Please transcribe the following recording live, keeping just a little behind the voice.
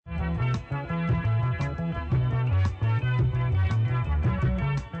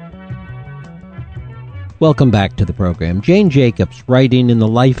Welcome back to the program. Jane Jacobs, writing in The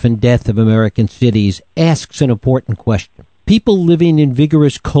Life and Death of American Cities, asks an important question. People living in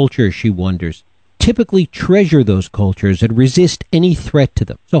vigorous cultures, she wonders, typically treasure those cultures and resist any threat to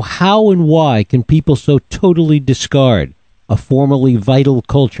them. So how and why can people so totally discard a formerly vital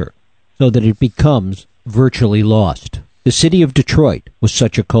culture so that it becomes virtually lost? The city of Detroit was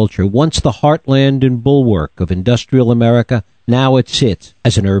such a culture, once the heartland and bulwark of industrial America. Now it sits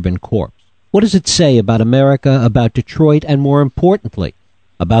as an urban corpse. What does it say about America, about Detroit, and more importantly,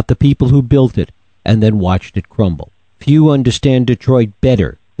 about the people who built it and then watched it crumble? Few understand Detroit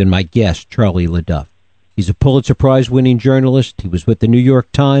better than my guest, Charlie LeDuff. He's a Pulitzer Prize-winning journalist. He was with the New York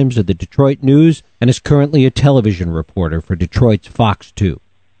Times and the Detroit News and is currently a television reporter for Detroit's Fox 2.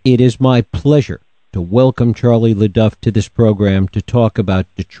 It is my pleasure to welcome Charlie LeDuff to this program to talk about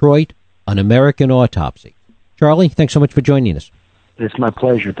Detroit, an American autopsy. Charlie, thanks so much for joining us. It's my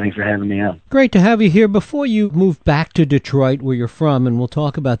pleasure. Thanks for having me on. Great to have you here. Before you moved back to Detroit, where you're from, and we'll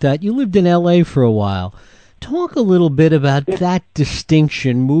talk about that, you lived in L.A. for a while. Talk a little bit about that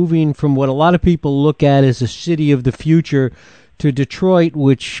distinction, moving from what a lot of people look at as a city of the future to Detroit,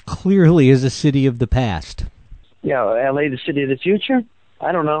 which clearly is a city of the past. Yeah, L.A., the city of the future?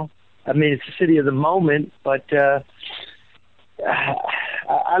 I don't know. I mean, it's the city of the moment, but I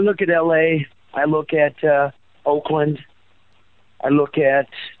look at L.A., I look at Oakland, I look at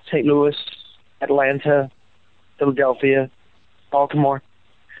St. Louis, Atlanta, Philadelphia, Baltimore.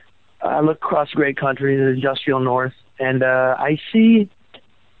 I look across the great country, the industrial north, and I see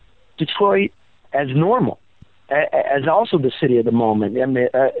Detroit as normal, as also the city of the moment. I mean,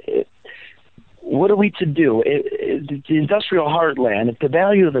 what are we to do? The industrial heartland, if the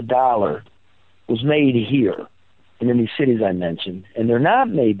value of the dollar was made here and in these cities I mentioned, and they're not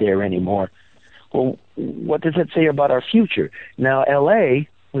made there anymore, well, what does that say about our future? Now, L.A.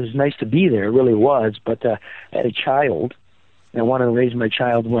 was nice to be there, it really was, but I had a child, and I wanted to raise my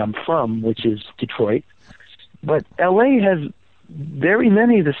child where I'm from, which is Detroit. But L.A. has very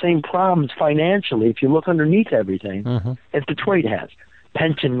many of the same problems financially, if you look underneath everything, as Detroit has.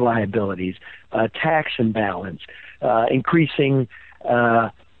 Pension liabilities, tax imbalance, increasing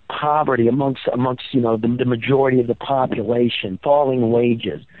poverty amongst the majority of the population, falling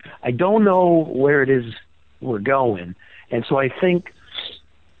wages. I don't know where it is we're going, and so I think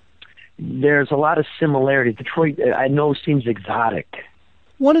there's a lot of similarity. Detroit, I know, seems exotic.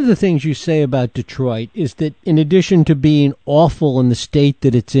 One of the things you say about Detroit is that in addition to being awful in the state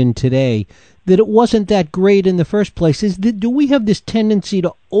that it's in today, that it wasn't that great in the first place. Do we have this tendency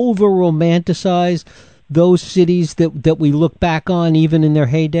to over-romanticize those cities that we look back on even in their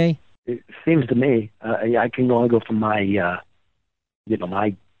heyday? It seems to me, I can only go from my,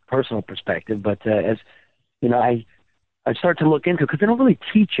 my personal perspective, but as you know, I start to look into it because they don't really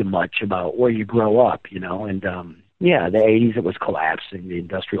teach you much about where you grow up, and the 80s it was collapsing, the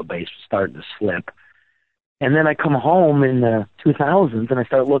industrial base was starting to slip, and then I come home in the 2000s and I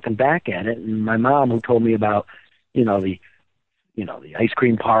start looking back at it, and my mom, who told me about, the ice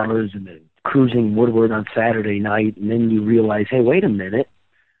cream parlors and the cruising Woodward on Saturday night, and then you realize, hey, wait a minute,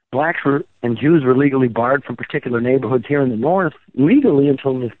 blacks and Jews were legally barred from particular neighborhoods here in the North legally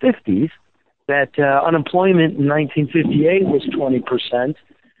until the 50s, that unemployment in 1958 was 20%,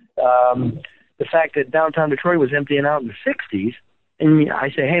 the fact that downtown Detroit was emptying out in the 60s, and I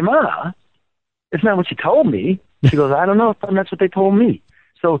say, hey, Ma, it's not what you told me. She goes, I don't know if that's what they told me.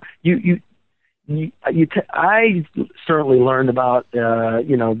 So I certainly learned about,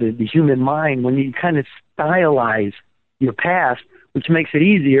 the human mind when you kind of stylize your past, which makes it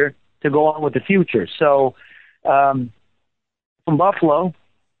easier to go on with the future. So from Buffalo,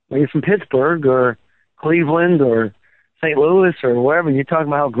 or you're from Pittsburgh or Cleveland or St. Louis or wherever, you're talking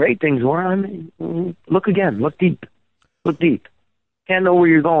about how great things were. I mean, look again, look deep. Can't know where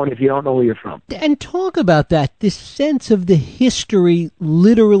you're going if you don't know where you're from. And talk about that, this sense of the history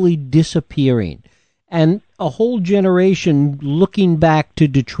literally disappearing, and a whole generation looking back to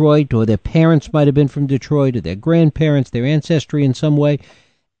Detroit, or their parents might have been from Detroit, or their grandparents, their ancestry in some way,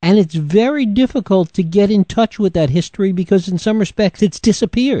 and it's very difficult to get in touch with that history because in some respects it's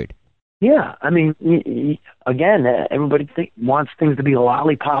disappeared. Yeah, I mean, again, everybody wants things to be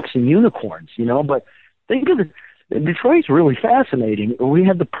lollipops and unicorns, but think of it. Detroit's really fascinating. We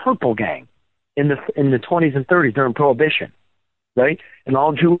had the Purple Gang in the 20s and 30s during Prohibition, right? An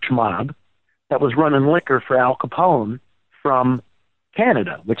all-Jewish mob that was running liquor for Al Capone from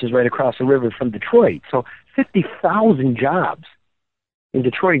Canada, which is right across the river from Detroit. So 50,000 jobs in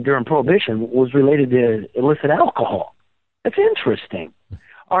Detroit during Prohibition was related to illicit alcohol. That's interesting.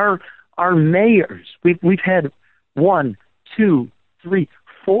 Our mayors, we've had 1, 2, 3,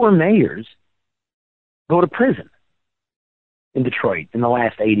 4 mayors go to prison in Detroit in the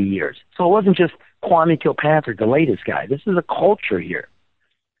last 80 years. So it wasn't just Kwame Kilpatrick, the latest guy. This is a culture here.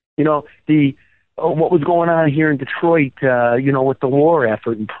 You know, what was going on here in Detroit, with the war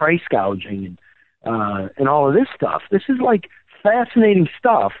effort and price gouging and all of this stuff. This is like fascinating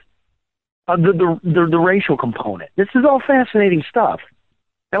stuff. The racial component. This is all fascinating stuff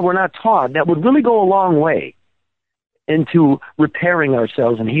that we're not taught that would really go a long way into repairing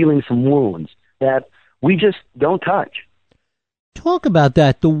ourselves and healing some wounds that we just don't touch. Talk about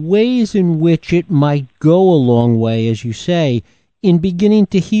that, the ways in which it might go a long way, as you say, in beginning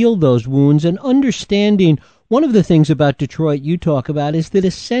to heal those wounds and understanding. One of the things about Detroit you talk about is that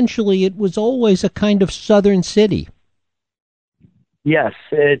essentially it was always a kind of southern city. Yes,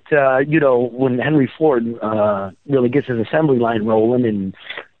 when Henry Ford really gets his assembly line rolling and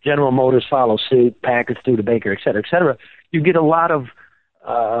General Motors follow suit, Packard, Studebaker, et cetera, you get a lot of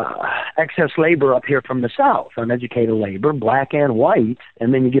excess labor up here from the South, uneducated labor, black and white,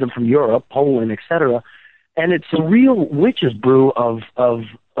 and then you get them from Europe, Poland, et cetera. And it's a real witch's brew of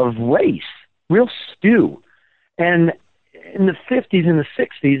race, real stew. And in the 50s and the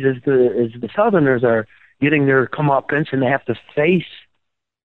 60s, as the Southerners are getting their comeuppance and they have to face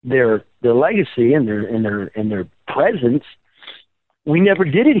their legacy and their presence, we never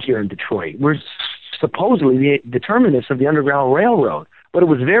did it here in Detroit. We're supposedly the terminus of the Underground Railroad, but it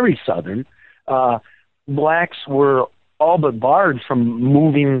was very Southern. Blacks were all but barred from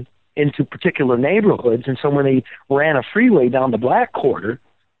moving into particular neighborhoods, and so when they ran a freeway down the Black Quarter,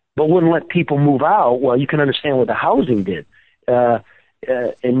 but wouldn't let people move out, well, you can understand what the housing did.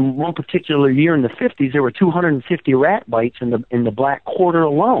 In one particular year in the 50s, there were 250 rat bites in the Black Quarter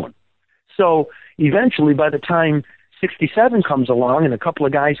alone. So eventually, by the time 67 comes along and a couple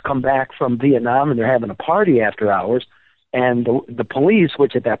of guys come back from Vietnam and they're having a party after hours, and the police,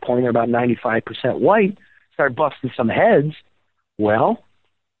 which at that point are about 95% white, start busting some heads, well,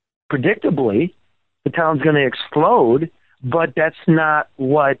 predictably, the town's going to explode, but that's not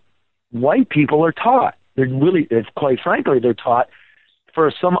what white people are taught. Quite frankly, they're taught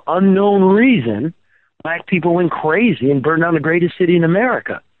for some unknown reason, black people went crazy and burned down the greatest city in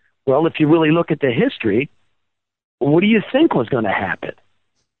America. Well, if you really look at the history, what do you think was going to happen?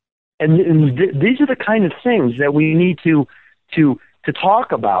 And these are the kind of things that we need to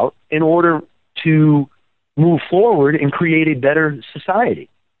talk about in order to move forward and create a better society.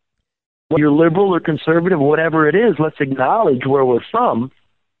 Whether you're liberal or conservative, whatever it is, let's acknowledge where we're from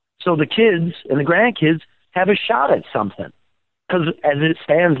so the kids and the grandkids have a shot at something. Because as it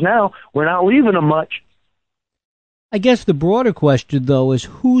stands now, we're not leaving them much. I guess the broader question, though, is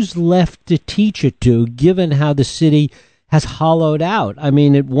who's left to teach it to, given how the city has hollowed out? I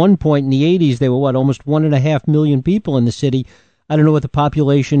mean, at one point in the 80s, there were, almost 1.5 million people in the city. I don't know what the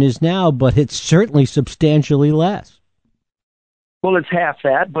population is now, but it's certainly substantially less. Well, it's half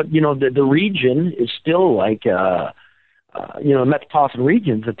that, but, the region is still like, the metropolitan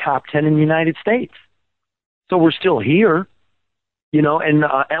region is the top 10 in the United States. So we're still here, and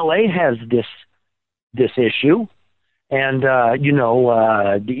L.A. has this issue. And,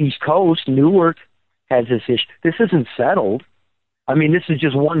 the East Coast, Newark, has this issue. This isn't settled. I mean, this is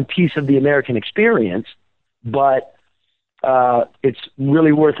just one piece of the American experience, but it's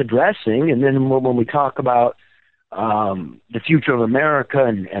really worth addressing. And then when we talk about the future of America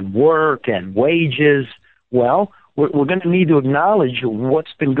and work and wages, well, we're going to need to acknowledge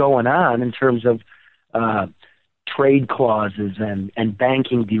what's been going on in terms of trade clauses and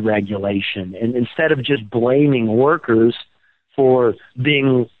banking deregulation. And instead of just blaming workers for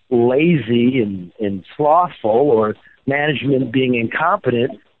being lazy and slothful or management being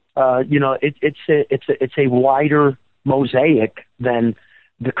incompetent, it's a wider mosaic than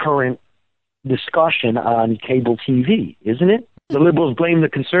the current discussion on cable TV, isn't it? The liberals blame the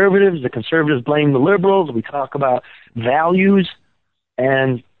conservatives blame the liberals. We talk about values,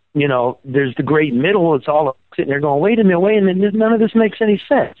 and there's the great middle. It's all sitting there going, wait a minute, none of this makes any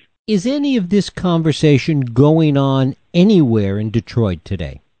sense. Is any of this conversation going on anywhere in Detroit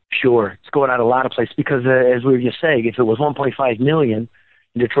today? Sure, it's going on a lot of places because, as we were just saying, if it was 1.5 million,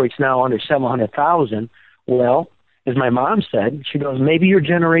 Detroit's now under 700,000. Well, as my mom said, she goes, maybe your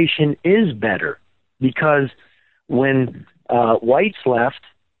generation is better because when whites left,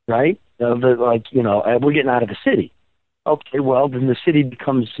 right, we're getting out of the city. Okay, well, then the city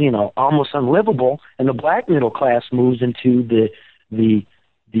becomes, almost unlivable, and the black middle class moves into the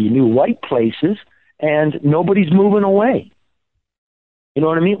new white places, and nobody's moving away. You know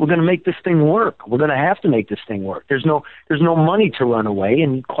what I mean? We're going to make this thing work. We're going to have to make this thing work. There's no money to run away,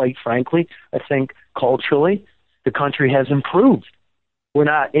 and quite frankly, I think culturally, the country has improved. We're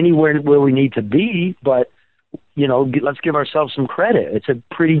not anywhere where we need to be, but, let's give ourselves some credit. It's a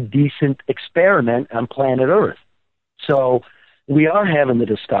pretty decent experiment on planet Earth. So we are having the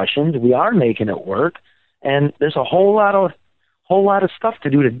discussions. We are making it work. And there's a whole lot of stuff to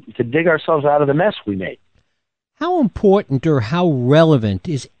do to dig ourselves out of the mess we made. How important or how relevant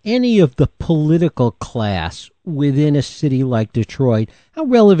is any of the political class within a city like Detroit? How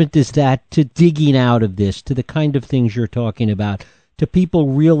relevant is that to digging out of this, to the kind of things you're talking about, to people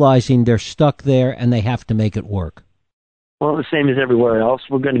realizing they're stuck there and they have to make it work? Well, the same as everywhere else.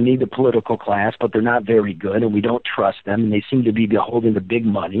 We're going to need the political class, but they're not very good, and we don't trust them, and they seem to be beholden to big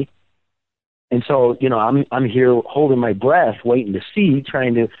money. And so, I'm here holding my breath, waiting to see,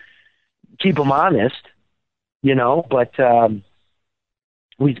 trying to keep them honest. But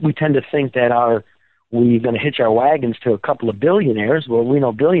we tend to think that we're going to hitch our wagons to a couple of billionaires. Well, we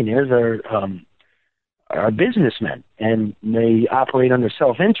know billionaires are businessmen, and they operate under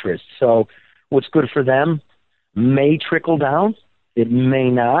self-interest. So what's good for them may trickle down. It may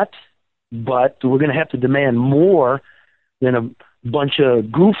not, but we're going to have to demand more than a bunch of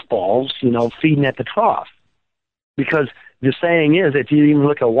goofballs, feeding at the trough. Because the saying is, if you even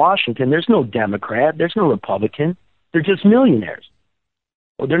look at Washington, there's no Democrat, there's no Republican. They're just millionaires.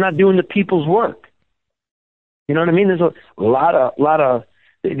 Well, they're not doing the people's work. You know what I mean? There's a lot of.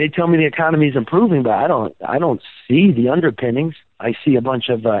 They tell me the economy is improving, but I don't see the underpinnings. I see a bunch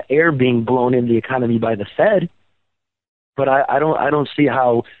of air being blown into the economy by the Fed, but I don't see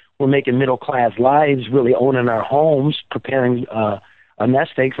how we're making middle class lives, really owning our homes, preparing a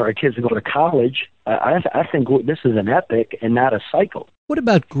nest egg for our kids to go to college. I think this is an epic and not a cycle. What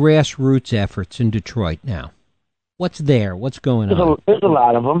about grassroots efforts in Detroit now? What's there? What's going on? There's a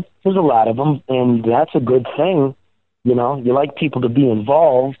lot of them. There's a lot of them, and that's a good thing. You like people to be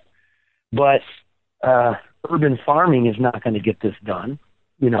involved, but urban farming is not going to get this done.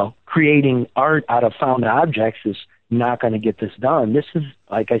 Creating art out of found objects is not going to get this done. This is,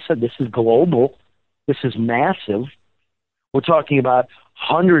 like I said, this is global. This is massive. We're talking about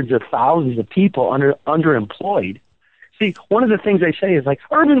hundreds of thousands of people underemployed. See, one of the things I say is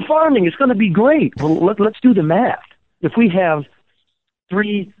urban farming is going to be great. Well, let's do the math. If we have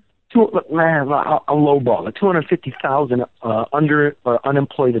a low ball, 250,000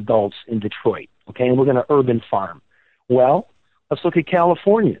 unemployed adults in Detroit, okay, and we're going to urban farm. Well, let's look at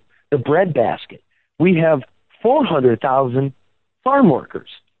California, the breadbasket. We have 400,000 farm workers,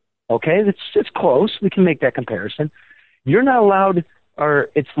 okay? It's close. We can make that comparison. You're not allowed, or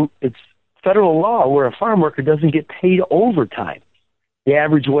it's federal law where a farm worker doesn't get paid overtime. The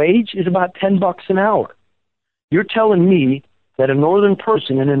average wage is about $10 an hour. You're telling me that a northern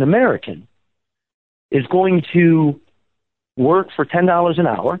person and an American is going to work for $10 an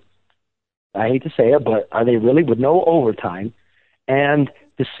hour. I hate to say it, but are they really, with no overtime? And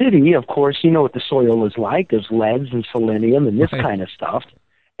the city, of course, you know what the soil is like. There's leads and selenium and this kind of stuff.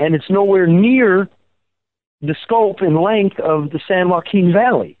 And it's nowhere near the scope and length of the San Joaquin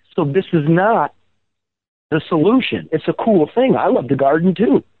Valley. So this is not the solution. It's a cool thing. I love to garden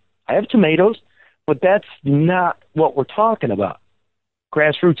too. I have tomatoes, but that's not what we're talking about.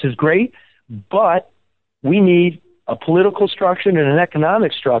 Grassroots is great, but we need a political structure and an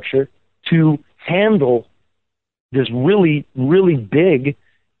economic structure to handle this really, really big,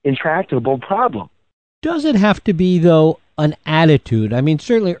 intractable problem. Does it have to be, though, an attitude? I mean,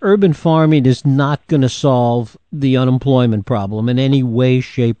 certainly urban farming is not going to solve the unemployment problem in any way,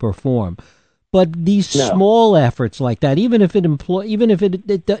 shape, or form. But these small efforts like that, even if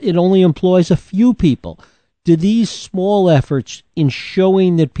it only employs a few people, do these small efforts in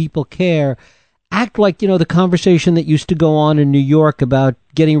showing that people care act like, the conversation that used to go on in New York about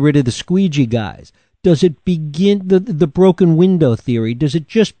getting rid of the squeegee guys? Does it begin, the broken window theory, does it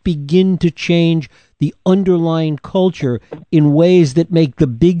just begin to change the underlying culture in ways that make the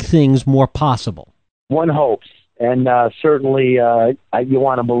big things more possible? One hopes. And certainly you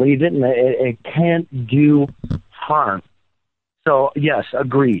want to believe it, and it can't do harm. So, yes,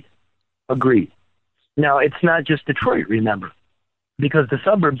 agreed. Now, it's not just Detroit, remember, because the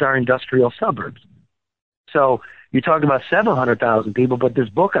suburbs are industrial suburbs. So you're talking about 700,000 people, but this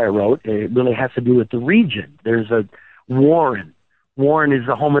book I wrote, it really has to do with the region. There's a Warren. Warren is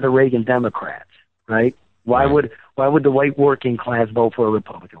the home of the Reagan Democrats, right? Why would the white working class vote for a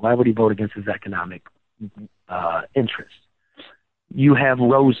Republican? Why would he vote against his economic interests? You have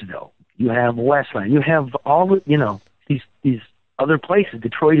Roseville. You have Westland. You have all the, these other places.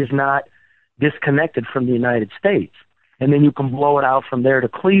 Detroit is not disconnected from the United States. And then you can blow it out from there to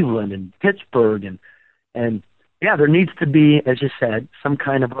Cleveland and Pittsburgh and yeah, there needs to be, as you said, some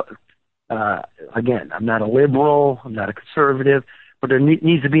kind of again, I'm not a liberal, I'm not a conservative, but there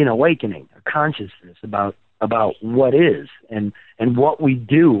needs to be an awakening, a consciousness about what is and what we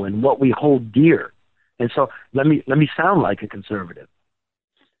do and what we hold dear. And so let me sound like a conservative.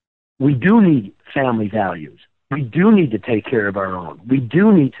 We do need family values. We do need to take care of our own. We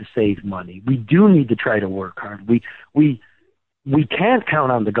do need to save money. We do need to try to work hard. We can't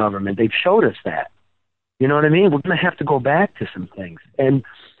count on the government. They've showed us that. You know what I mean? We're going to have to go back to some things. And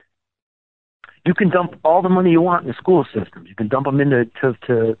you can dump all the money you want in the school systems. You can dump them into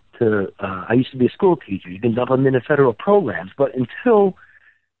I used to be a school teacher. You can dump them into federal programs. But until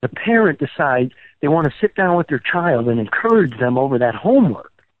the parent decides they want to sit down with their child and encourage them over that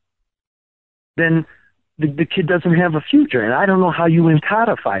homework, then the kid doesn't have a future. And I don't know how you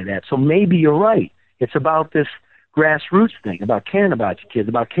codify that. So maybe you're right. It's about this grassroots thing, about caring about your kids,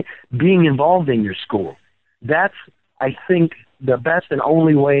 about being involved in your school. That's, I think, the best and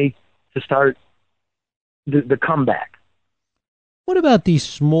only way to start the comeback. What about these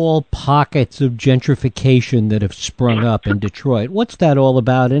small pockets of gentrification that have sprung up in Detroit? What's that all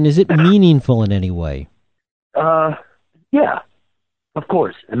about, and is it meaningful in any way? Yeah, of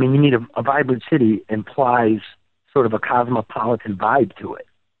course. I mean, you need a vibrant city implies sort of a cosmopolitan vibe to it.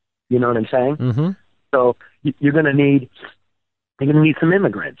 You know what I'm saying? Mm-hmm. So you're going to need some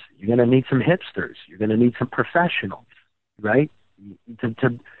immigrants. You're going to need some hipsters. You're going to need some professionals, right?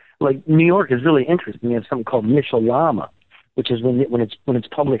 Like New York is really interesting. We have something called Mishayama, which is when it's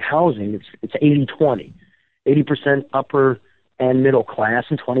public housing, it's 80-20, 80% upper and middle class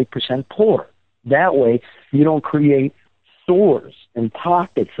and 20% poor. That way, you don't create sores and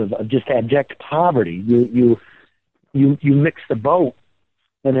pockets of just abject poverty. You mix the boat,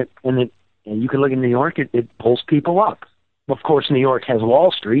 and you can look in New York. It pulls people up. Of course, New York has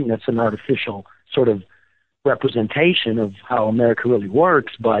Wall Street, and that's an artificial sort of representation of how America really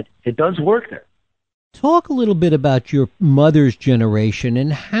works, but it does work there. Talk a little bit about your mother's generation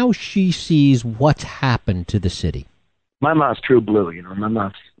and how she sees what's happened to the city. My mom's true blue, you know.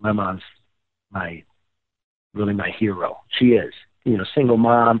 My mom's really my hero. She is, you know, single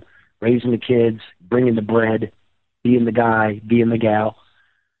mom, raising the kids, bringing the bread, being the guy, being the gal.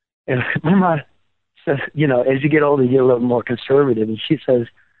 And my mom says, you know, as you get older, you get a little more conservative, and she says,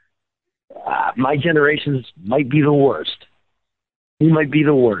 my generations might be the worst. We might be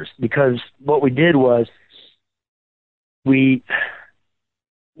the worst because what we did was we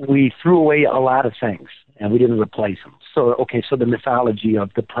threw away a lot of things and we didn't replace them. So the mythology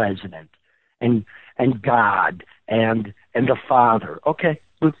of the president and God and the father. Okay,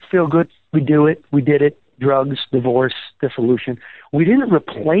 we feel good. We do it. We did it. Drugs, divorce, dissolution. We didn't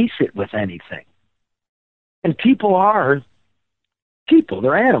replace it with anything. And people are people.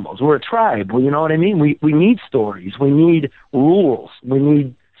 They're animals. We're a tribe. Well, you know what I mean? We need stories. We need rules. We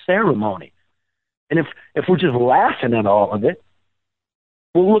need ceremony. And if we're just laughing at all of it,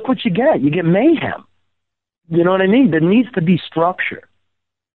 well, look what you get. You get mayhem. You know what I mean? There needs to be structure.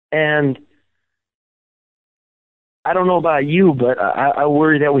 And I don't know about you, but I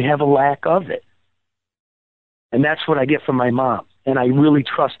worry that we have a lack of it. And that's what I get from my mom. And I really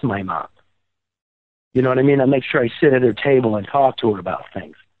trust my mom. You know what I mean? I make sure I sit at her table and talk to her about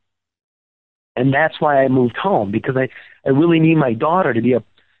things. And that's why I moved home, because I really need my daughter to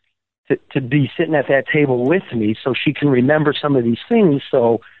be sitting at that table with me so she can remember some of these things.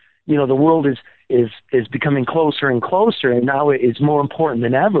 So, you know, the world is becoming closer and closer, and now it's more important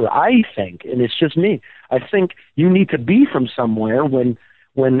than ever, I think. And it's just me. I think you need to be from somewhere when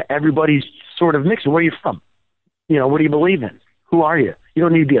everybody's sort of mixed. Where are you from? You know, what do you believe in? Who are you? You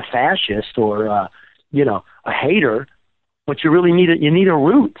don't need to be a fascist or a hater, but you really need a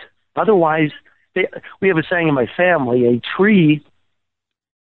root. Otherwise, we have a saying in my family: a tree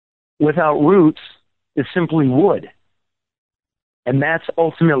without roots is simply wood. And that's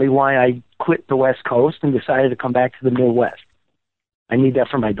ultimately why I quit the West Coast and decided to come back to the Midwest. I need that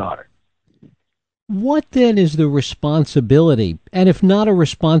for my daughter. What then is the responsibility? And if not a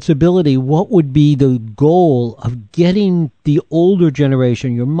responsibility, what would be the goal of getting the older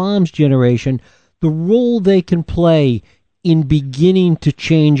generation, your mom's generation, the role they can play in beginning to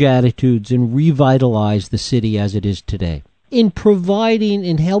change attitudes and revitalize the city as it is today? In providing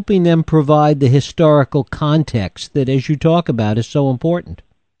and helping them provide the historical context that, as you talk about, is so important.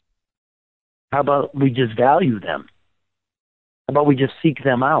 How about we just value them? How about we just seek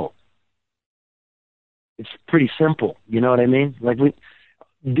them out? It's pretty simple. You know what I mean? Like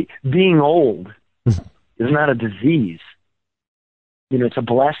being old is not a disease. You know, it's a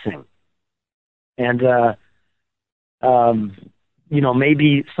blessing. And,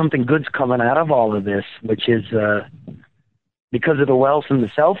 maybe something good's coming out of all of this, which is because of the wealth and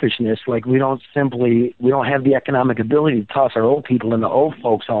the selfishness, like we don't have the economic ability to toss our old people into old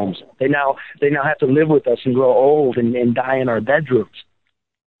folks' homes. They now have to live with us and grow old and die in our bedrooms.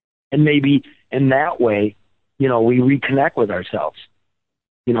 And maybe in that way, we reconnect with ourselves.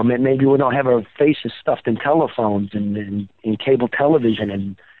 Maybe we don't have our faces stuffed in telephones and cable television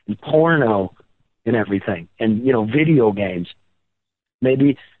and porno and everything, and video games.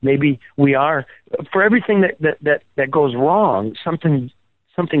 Maybe we are, for everything that goes wrong, something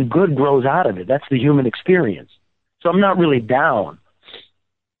good grows out of it. That's the human experience. So I'm not really down.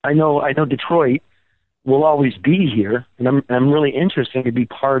 I know Detroit will always be here, and I'm really interested to be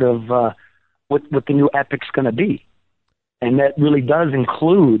part of what the new epic's going to be. And that really does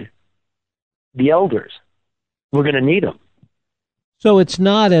include the elders. We're going to need them. So it's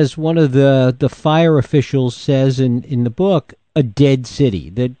not, as one of the fire officials says in the book, a dead city,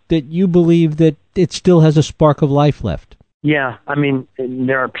 that you believe that it still has a spark of life left. Yeah, I mean,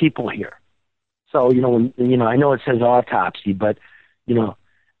 there are people here. So, I know it says autopsy, but,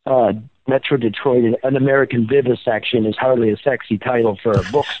 Metro Detroit, an American vivisection is hardly a sexy title for a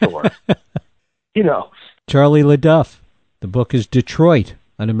bookstore. Charlie LeDuff. The book is Detroit,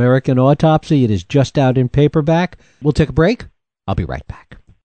 An American Autopsy. It is just out in paperback. We'll take a break. I'll be right back.